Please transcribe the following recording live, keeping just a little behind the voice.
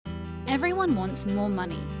Everyone wants more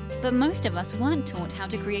money, but most of us weren't taught how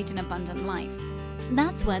to create an abundant life.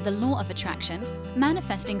 That's where the Law of Attraction,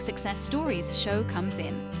 Manifesting Success Stories show comes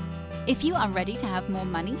in. If you are ready to have more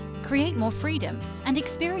money, create more freedom, and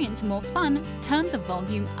experience more fun, turn the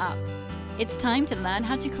volume up. It's time to learn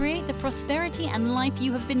how to create the prosperity and life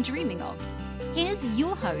you have been dreaming of. Here's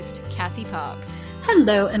your host, Cassie Parks.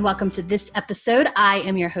 Hello and welcome to this episode. I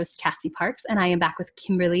am your host, Cassie Parks, and I am back with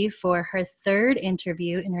Kimberly for her third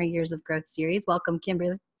interview in her Years of Growth series. Welcome,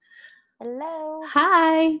 Kimberly. Hello.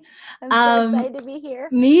 Hi. I'm so excited to be here.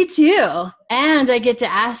 Me too. And I get to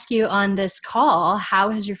ask you on this call,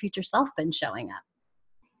 how has your future self been showing up?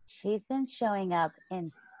 She's been showing up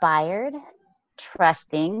inspired,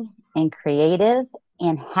 trusting, and creative,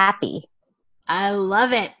 and happy. I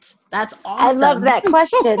love it. That's awesome. I love that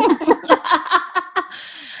question.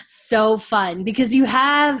 So fun because you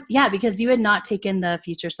had not taken the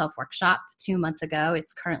Future Self Workshop 2 months ago.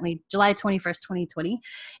 It's currently July 21st, 2020.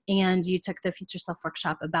 And you took the Future Self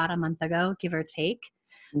Workshop about a month ago, give or take.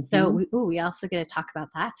 Mm-hmm. So we also get to talk about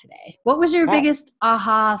that today. What was your biggest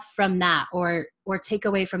aha from that or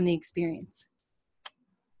takeaway from the experience?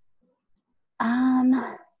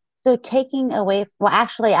 So taking away,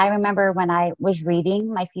 actually, I remember when I was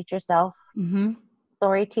reading my future self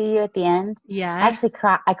story to you at the end. Yeah. Actually,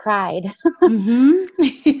 I cried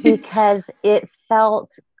because it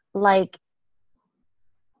felt like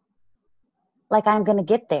I'm going to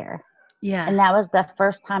get there. Yeah. And that was the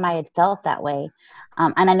first time I had felt that way.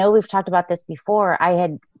 And I know we've talked about this before. I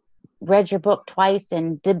had read your book twice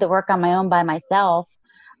and did the work on my own by myself.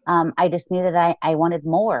 I just knew that I wanted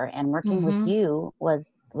more, and working with you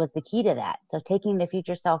was the key to that. So taking the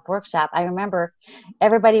Future Self Workshop, I remember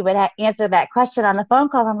everybody would answer that question on the phone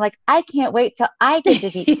call. I'm like, I can't wait till I get to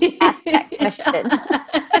be asked that question.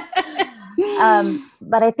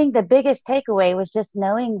 But I think the biggest takeaway was just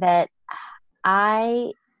knowing that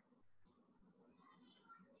I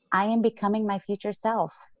am becoming my future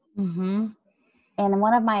self. Mm-hmm. And in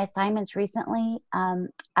one of my assignments recently,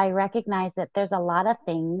 I recognized that there's a lot of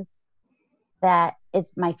things that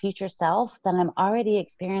is my future self that I'm already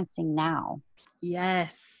experiencing now.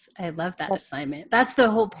 Yes. I love that assignment. That's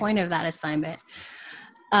the whole point of that assignment.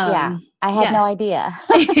 I had no idea.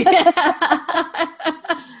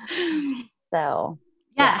 So,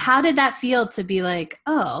 yeah. How did that feel to be like,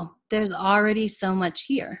 oh, there's already so much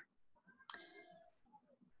here?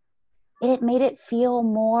 It made it feel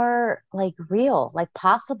more like real, like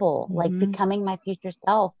possible, like becoming my future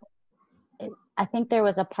self. I think there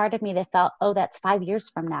was a part of me that felt, oh, that's 5 years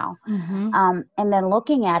from now. And then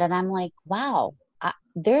looking at it, I'm like, wow,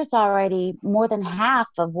 there's already more than half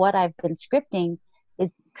of what I've been scripting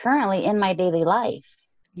is currently in my daily life.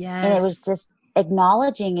 Yes. And it was just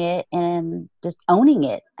acknowledging it and just owning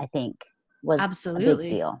it, I think, was absolutely a big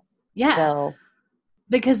deal. Yeah. So,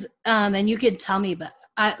 because, and you could tell me, but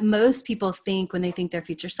most people think when they think their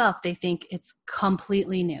future self, they think it's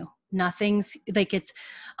completely new. Nothing's like it's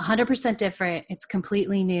 100% different. It's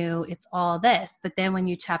completely new. It's all this. But then when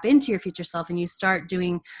you tap into your future self and you start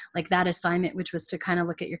doing like that assignment, which was to kind of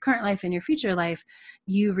look at your current life and your future life,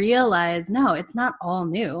 you realize, no, it's not all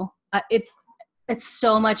new. It's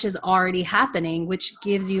so much is already happening, which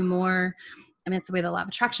gives you more. I mean, it's the way the law of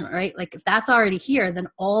attraction, right? Like if that's already here, then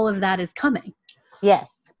all of that is coming.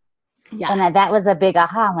 Yes. Yeah. And that was a big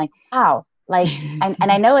aha. I'm like, wow. Like, and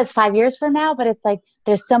I know it's 5 years from now, but it's like,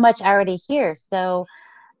 there's so much already here. So,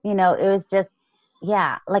 it was just,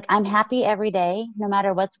 like I'm happy every day, no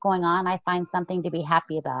matter what's going on. I find something to be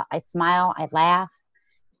happy about. I smile, I laugh.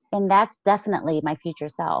 And that's definitely my future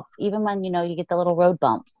self. Even when, you get the little road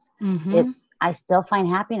bumps, I still find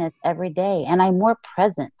happiness every day. And I'm more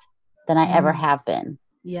present than I ever have been.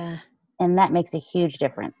 Yeah. And that makes a huge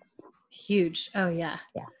difference. Huge. Oh yeah.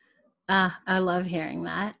 Yeah. I love hearing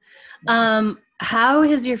that. How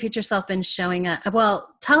has your future self been showing up?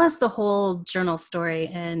 Well, tell us the whole journal story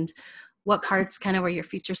and what parts kind of were your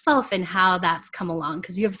future self and how that's come along.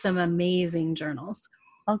 Cause you have some amazing journals.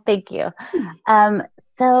 Oh, thank you.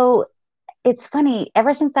 So it's funny.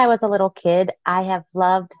 Ever since I was a little kid, I have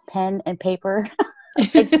loved pen and paper,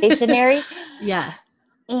 like stationery. Yeah.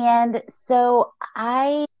 And so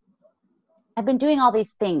I've been doing all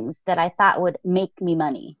these things that I thought would make me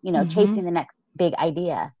money, chasing the next big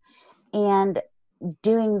idea. And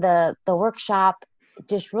doing the workshop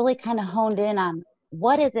just really kind of honed in on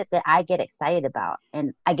what is it that I get excited about.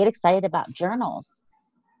 And I get excited about journals.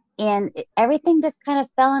 And everything just kind of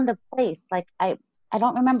fell into place. Like I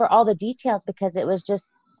don't remember all the details because it was just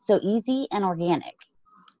so easy and organic.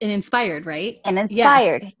 And inspired, right? And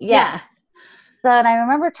inspired. Yeah. Yes. So, and I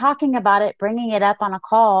remember talking about it, bringing it up on a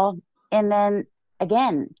call. And then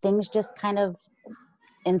again, things just kind of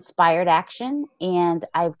inspired action, and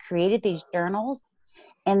I've created these journals,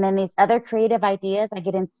 and then these other creative ideas, I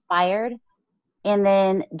get inspired. And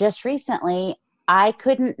then just recently, I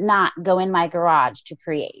couldn't not go in my garage to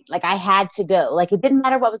create. Like I had to go. Like it didn't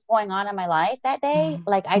matter what was going on in my life that day.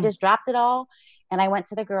 Like I just dropped it all and I went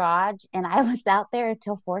to the garage, and I was out there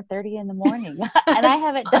until 4:30 in the morning. And I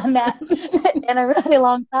haven't done that in a really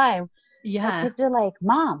long time. Yeah. My kids are like,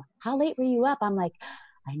 Mom, how late were you up? I'm like,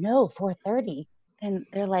 I know, 4:30. And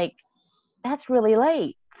they're like, that's really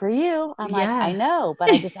late for you. I'm like, I know,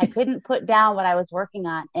 but I couldn't put down what I was working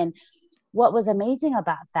on. And what was amazing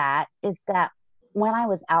about that is that when I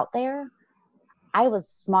was out there, I was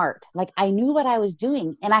smart. Like I knew what I was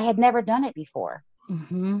doing, and I had never done it before.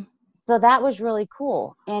 Mm-hmm. So that was really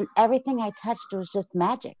cool. And everything I touched was just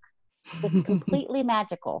magic, just completely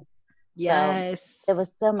magical. Yes. So it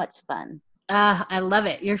was so much fun. I love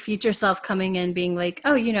it. Your future self coming in being like,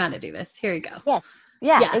 oh, you know how to do this. Here you go. Yes.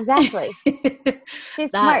 Yeah. Exactly. She's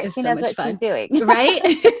smart. She knows what she's doing. Right?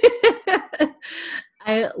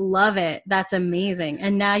 I love it. That's amazing.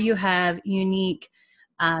 And now you have unique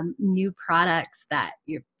new products that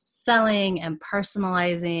you're selling and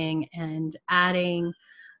personalizing and adding.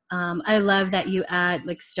 I love that you add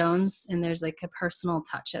like stones, and there's like a personal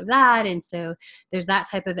touch of that. And so there's that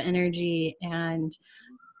type of energy. And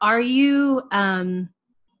are you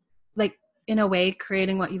like in a way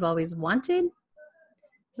creating what you've always wanted?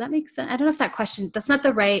 Does that make sense? I don't know if that's not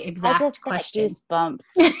the right exact I just question. Got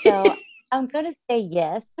goosebumps. So I'm going to say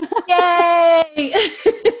yes. Yay!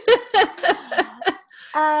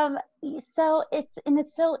 So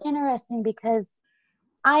it's so interesting because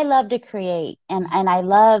I love to create and I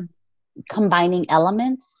love combining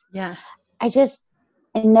elements. Yeah. I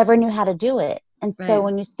never knew how to do it. And so Right.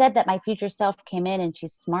 when you said that my future self came in and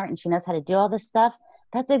she's smart and she knows how to do all this stuff,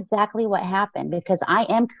 that's exactly what happened, because I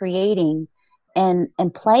am creating and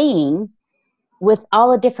playing with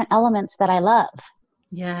all the different elements that I love.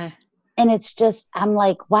 Yeah. And it's just, I'm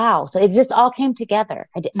like, wow. So it just all came together.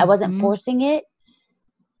 I wasn't forcing it,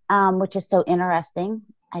 which is so interesting.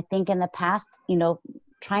 I think in the past,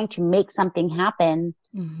 trying to make something happen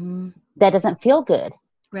that doesn't feel good.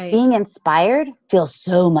 Right. Being inspired feels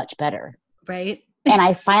so much better. Right. And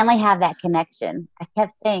I finally have that connection. I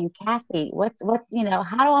kept saying, Cassie, what's,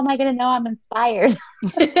 how am I going to know I'm inspired?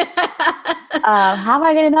 How am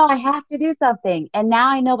I going to know I have to do something? And now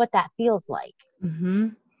I know what that feels like.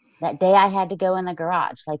 That day I had to go in the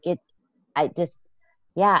garage. It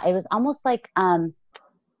was almost like, I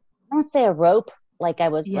don't say a rope, like I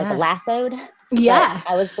was like lassoed. Yeah.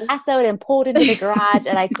 I was lassoed and pulled into the garage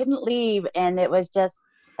and I couldn't leave. And it was just,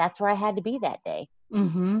 that's where I had to be that day.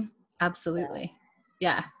 Absolutely.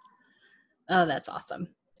 Yeah. Oh, that's awesome.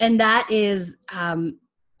 And that is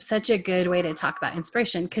such a good way to talk about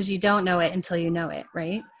inspiration, because you don't know it until you know it,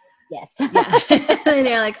 right? Yes. Yeah. And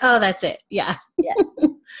you're like, oh, that's it. Yeah. Yes.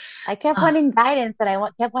 I kept wanting guidance and I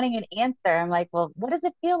kept wanting an answer. I'm like, well, what does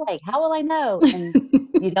it feel like? How will I know? And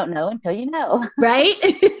you don't know until you know. Right?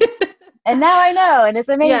 And now I know, and it's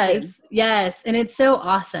amazing. Yes. And it's so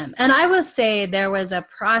awesome. And I will say there was a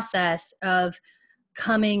process of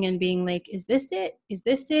coming and being like, is this it? Is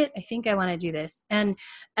this it? I think I want to do this. And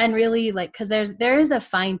really like, cause there is a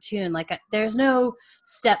fine tune, like there's no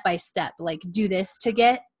step by step, like do this to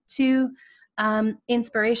get to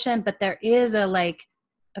inspiration. But there is a like,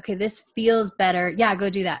 okay, this feels better. Yeah, go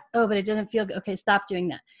do that. Oh, but it doesn't feel good. Okay, stop doing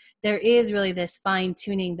that. There is really this fine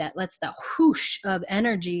tuning that lets the whoosh of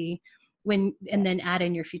energy and then add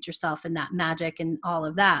in your future self and that magic and all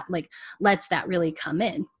of that, like lets that really come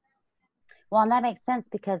in. Well, and that makes sense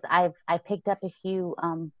because I picked up a few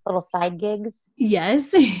little side gigs.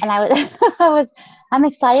 Yes. And I'm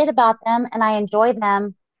excited about them and I enjoy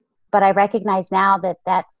them, but I recognize now that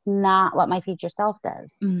that's not what my future self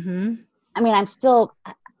does. I mean, I still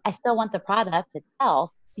want the product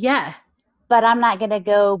itself. Yeah. But I'm not going to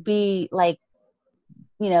go be like,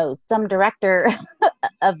 some director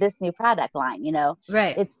of this new product line,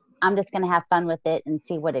 Right. I'm just going to have fun with it and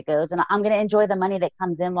see what it goes. And I'm going to enjoy the money that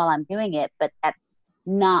comes in while I'm doing it, but that's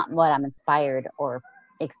not what I'm inspired or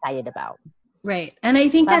excited about. Right. And I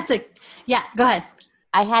think go ahead.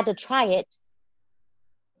 I had to try it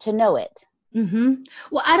to know it.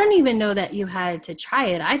 Well, I don't even know that you had to try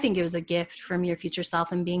it. I think it was a gift from your future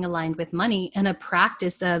self and being aligned with money and a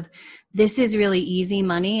practice of this is really easy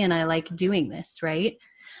money and I like doing this, right?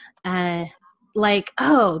 Like,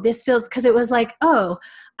 oh, this feels, because it was like, oh,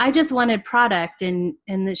 I just wanted product. And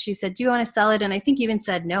then she said, do you want to sell it? And I think you even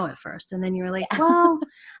said no at first. And then you were like, well,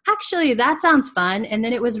 actually that sounds fun. And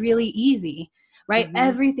then it was really easy. right? Mhm.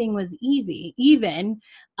 Everything was easy. Even,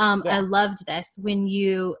 I Yeah. loved this when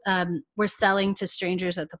you were selling to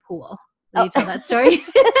strangers at the pool. Will Oh. you tell that story?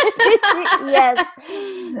 Yes.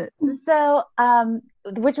 So,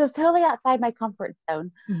 which was totally outside my comfort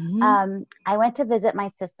zone. Mhm. I went to visit my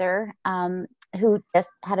sister, who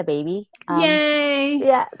just had a baby. Yay.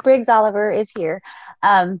 Yeah, Briggs Oliver is here.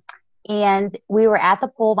 Um, and we were at the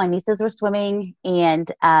pool. My nieces were swimming, and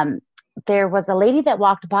there was a lady that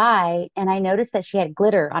walked by, and I noticed that she had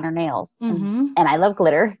glitter on her nails, Mhm. and I love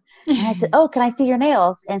glitter. And I said, "Oh, can I see your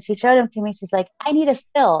nails?" And she showed them to me. She's like, "I need a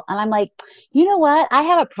fill," and I'm like, "You know what? I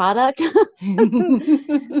have a product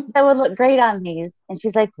that would look great on these." And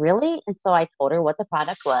she's like, "Really?" And so I told her what the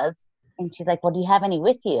product was. And she's like, "Well, do you have any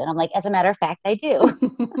with you?" And I'm like, "As a matter of fact, I do."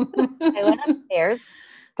 I went upstairs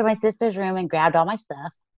to my sister's room and grabbed all my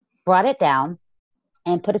stuff, brought it down,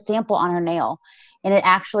 and put a sample on her nail. And it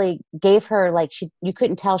actually gave her, like, you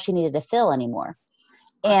couldn't tell she needed a fill anymore.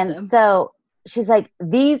 And Awesome. so she's like,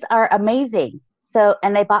 "These are amazing." So,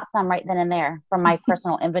 and they bought some right then and there from my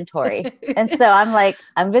personal inventory. And so I'm like,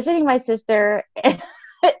 I'm visiting my sister and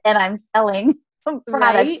I'm selling products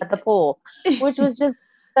Right? at the pool, which was just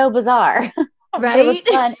so bizarre. But it was Right?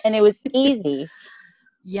 fun and it was easy.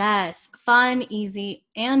 Yes, fun, easy,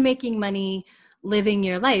 and making money living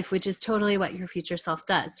your life, which is totally what your future self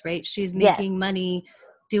does, right? She's making Yes. money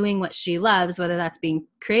doing what she loves, whether that's being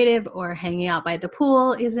creative or hanging out by the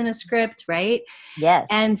pool isn't a script, right? Yes.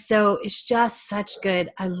 And so it's just such good.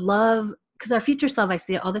 I love, because our future self, I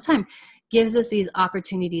see it all the time, gives us these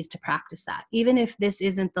opportunities to practice that. Even if this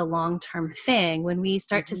isn't the long-term thing, when we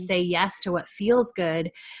start to Mhm. say yes to what feels good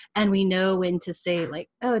and we know when to say like,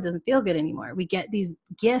 oh, it doesn't feel good anymore. We get these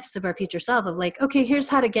gifts of our future self of like, okay, here's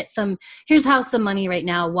how some money right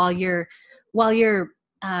now while you're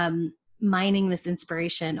mining this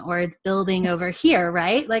inspiration or it's building over here,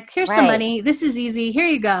 right? Like, here's some Right. money. This is easy. Here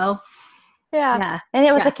you go. Yeah. Yeah. And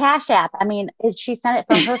it was a Yeah. Cash App. I mean, she sent it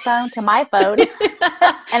from her phone to my phone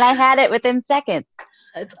and I had it within seconds.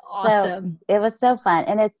 That's So awesome. it was so fun.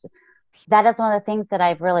 And that is one of the things that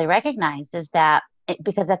I've really recognized is that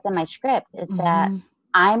because that's in my script, is that Mm-hmm.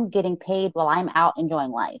 I'm getting paid while I'm out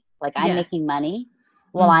enjoying life. Like I'm Yeah. making money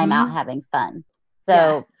while I'm out Mm-hmm. having fun. Yeah.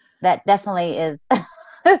 So that definitely is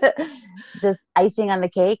just icing on the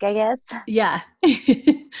cake, I guess. Yeah.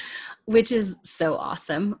 Which is so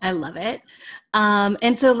awesome. I love it.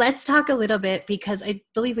 And so let's talk a little bit because I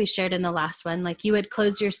believe we shared in the last one, like you had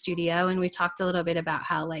closed your studio and we talked a little bit about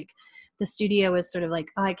how like the studio was sort of like,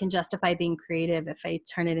 oh, I can justify being creative if I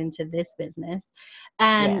turn it into this business. Yes.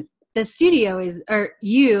 And the studio is, or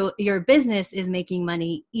your business is making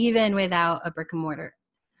money even without a brick and mortar,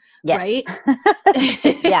 Yes. right?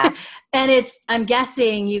 Yeah. And I'm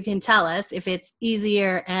guessing you can tell us if it's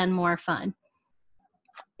easier and more fun.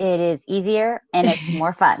 It is easier and it's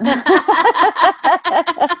more fun.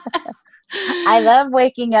 I love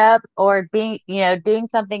waking up or being, doing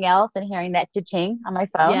something else and hearing that cha-ching on my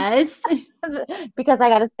phone Yes. because I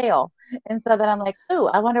got a sale. And so then I'm like, "Ooh,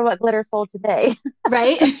 I wonder what glitter sold today."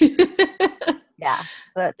 Right? Yeah.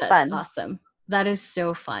 So it's That's fun. awesome. That is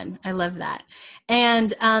so fun. I love that.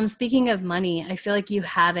 And speaking of money, I feel like you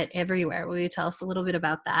have it everywhere. Will you tell us a little bit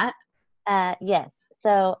about that? Yes.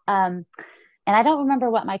 So, and I don't remember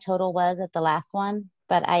what my total was at the last one,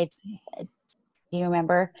 but do you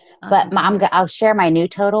remember? I'll But think about it. I'll share my new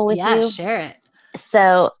total with Yeah, you. share it.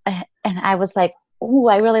 So, and I was like, "Ooh,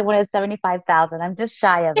 I really wanted 75,000. I'm just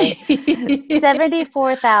shy of it.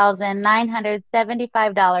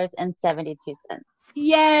 $74,975.72."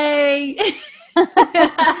 Yay.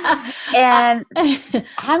 And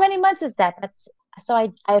how many months is that? So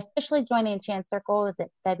I officially joined the Enchant Circle. Was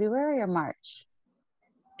it February or March?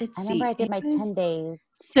 Let's I remember see. I did my 10 days.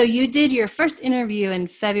 So you did your first interview in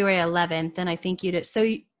February 11th, and I think you did.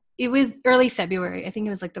 It was early February. I think it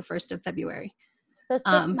was like the 1st of February. So 6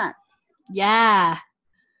 months. Yeah.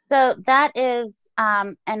 So that is,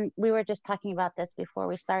 and we were just talking about this before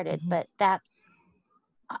we started, Mm-hmm. but that's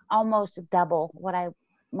almost double when I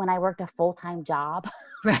worked a full-time job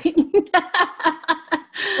Right.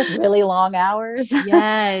 with really long hours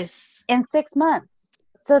Yes. in 6 months.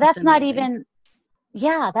 So That's that's not amazing. even,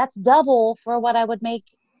 yeah, that's double for what I would make.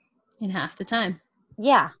 In half the time.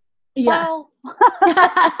 Yeah. Yeah. Well,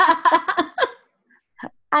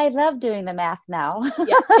 I love doing the math now.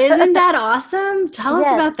 Yeah. Isn't that awesome? Tell us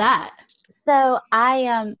Yes. about that. So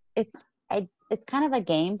it's kind of a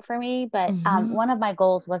game for me, but Mm-hmm. one of my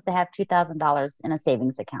goals was to have $2,000 in a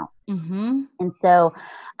savings account. Mm-hmm. And so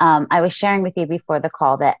I was sharing with you before the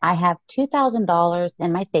call that I have $2,000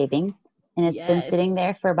 in my savings, and it's been Yes. sitting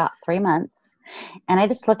there for about 3 months. And I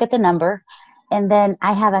just look at the number And then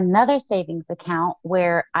I have another savings account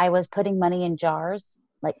where I was putting money in jars,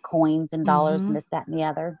 like coins and dollars and this, that, and the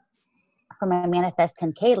other, for my Manifest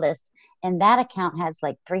 10K list. And that account has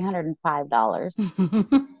like $305.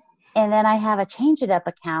 And then I have a Change It Up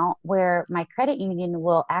account where my credit union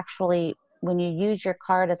will actually, when you use your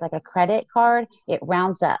card as like a credit card, it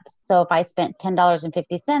rounds up. So if I spent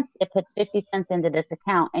 $10.50, it puts 50 cents into this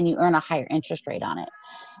account and you earn a higher interest rate on it.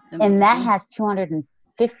 Amazing. And that has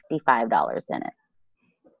 $255 in it.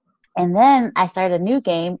 And then I started a new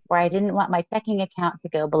game where I didn't want my checking account to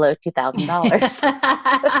go below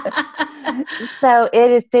 $2,000. So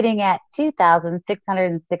it is sitting at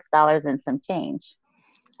 $2,606 and some change.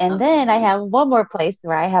 And then I have one more place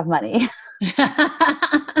where I have money.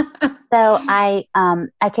 So I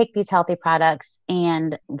take these healthy products,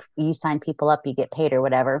 and you sign people up, you get paid or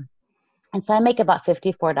whatever. And so I make about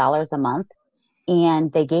 $54 a month,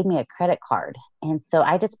 and they gave me a credit card. And so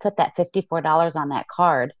I just put that $54 on that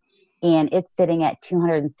card, and it's sitting at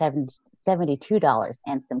 $272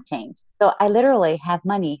 and some change. So I literally have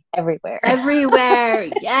money everywhere. Everywhere.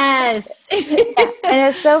 Yes. And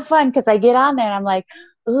it's so fun because I get on there and I'm like,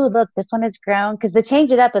 ooh, look, this one has grown. Because the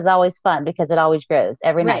Change It Up is always fun because it always grows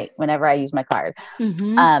every night whenever I use my card.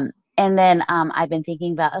 And then I've been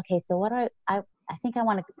thinking about, okay, so what I think I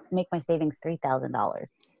want to make my savings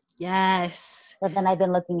 $3,000. Yes. So then I've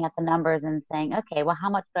been looking at the numbers and saying, okay, well, how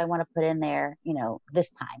much do I want to put in there,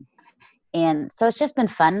 this time? And so it's just been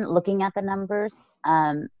fun looking at the numbers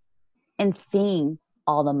and seeing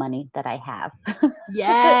all the money that I have.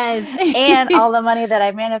 Yes. And all the money that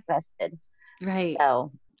I manifested. Right.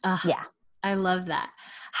 So, yeah. I love that.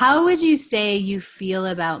 How would you say you feel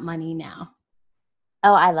about money now?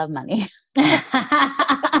 Oh, I love money. And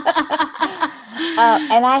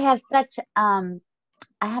I have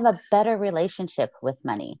I have a better relationship with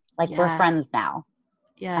money. Like we're friends now.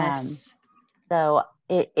 Yes. So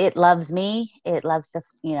it loves me. It loves to,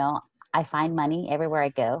 I find money everywhere I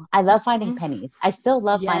go. I love finding pennies. I still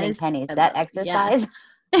love finding pennies. That exercise.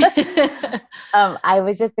 I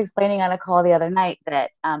was just explaining on a call the other night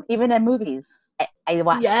that even in movies, I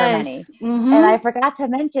watch for money. And I forgot to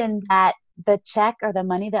mention that the check or the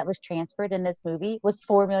money that was transferred in this movie was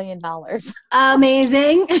 $4 million.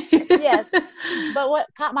 Amazing. Yes. But what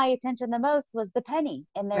caught my attention the most was the penny.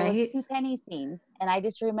 And there was 2 penny scenes. And I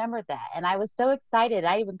just remembered that. And I was so excited.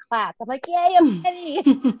 I even clapped. I'm like, yay, a penny.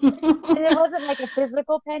 And it wasn't like a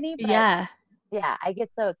physical penny. But yeah, I get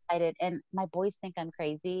so excited. And my boys think I'm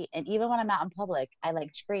crazy. And even when I'm out in public, I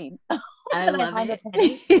like scream. I love it. A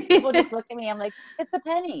penny, people just look at me. I'm like, it's a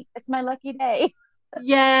penny. It's my lucky day.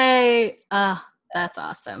 Yay. Oh, that's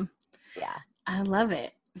awesome. Yeah. I love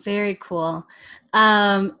it. Very cool.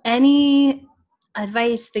 Any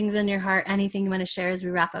advice, things in your heart, anything you want to share as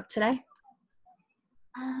we wrap up today?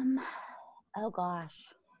 Oh gosh.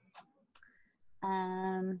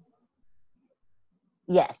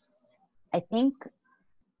 Yes, I think,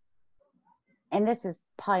 and this is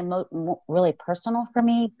probably really personal for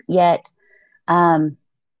me, yet,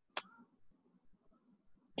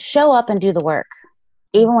 show up and do the work,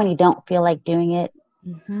 even when you don't feel like doing it.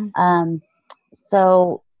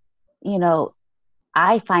 So,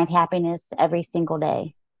 I find happiness every single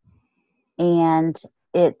day. And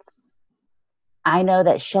I know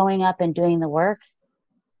that showing up and doing the work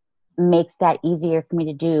makes that easier for me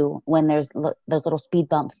to do when there's those little speed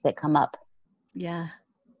bumps that come up. Yeah.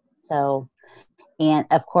 So, and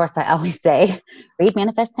of course, I always say, read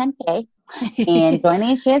Manifest 10K and join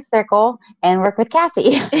the Enchanted Circle and work with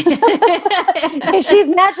Cassie. She's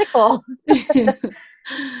magical.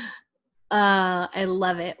 I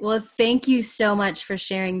love it. Well, thank you so much for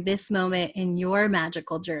sharing this moment in your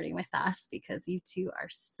magical journey with us, because you two are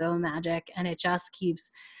so magic and it just keeps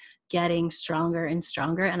getting stronger and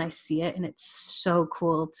stronger. And I see it, and it's so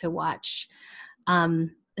cool to watch.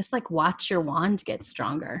 It's like watch your wand get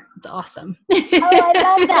stronger. It's awesome. Oh, I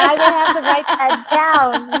love that. I'm going to have to write that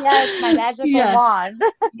down. Yes, my magical wand.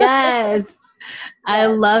 Yes. I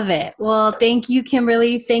love it. Well, thank you,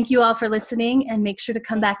 Kimberly. Thank you all for listening, and make sure to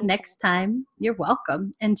come back next time. You're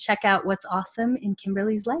welcome. And check out what's awesome in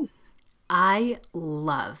Kimberly's life. I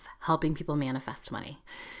love helping people manifest money,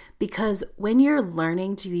 because when you're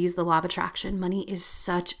learning to use the law of attraction, money is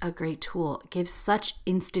such a great tool. It gives such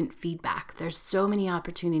instant feedback. There's so many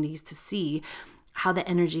opportunities to see how the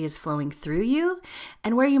energy is flowing through you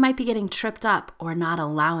and where you might be getting tripped up or not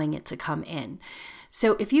allowing it to come in.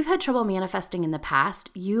 So if you've had trouble manifesting in the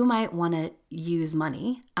past, you might want to use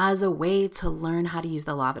money as a way to learn how to use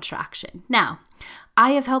the law of attraction. Now,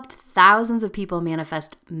 I have helped thousands of people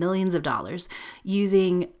manifest millions of dollars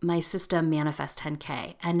using my system Manifest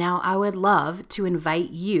 10K. And now I would love to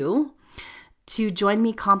invite you to join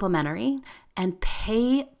me complimentary and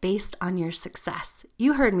pay based on your success.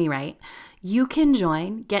 You heard me right. You can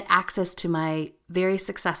join, get access to my very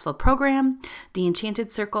successful program, the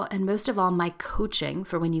Enchanted Circle, and most of all, my coaching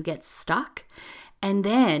for when you get stuck. And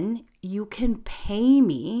then you can pay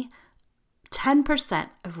me 10%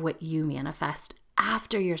 of what you manifest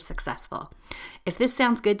after you're successful. If this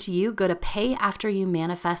sounds good to you, go to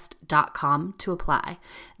payafteryoumanifest.com to apply.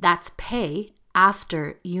 That's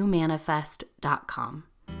payafteryoumanifest.com.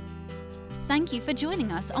 Thank you for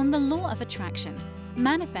joining us on the Law of Attraction,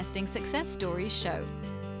 Manifesting Success Stories show.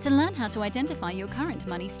 To learn how to identify your current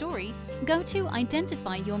money story, go to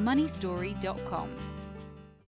identifyyourmoneystory.com.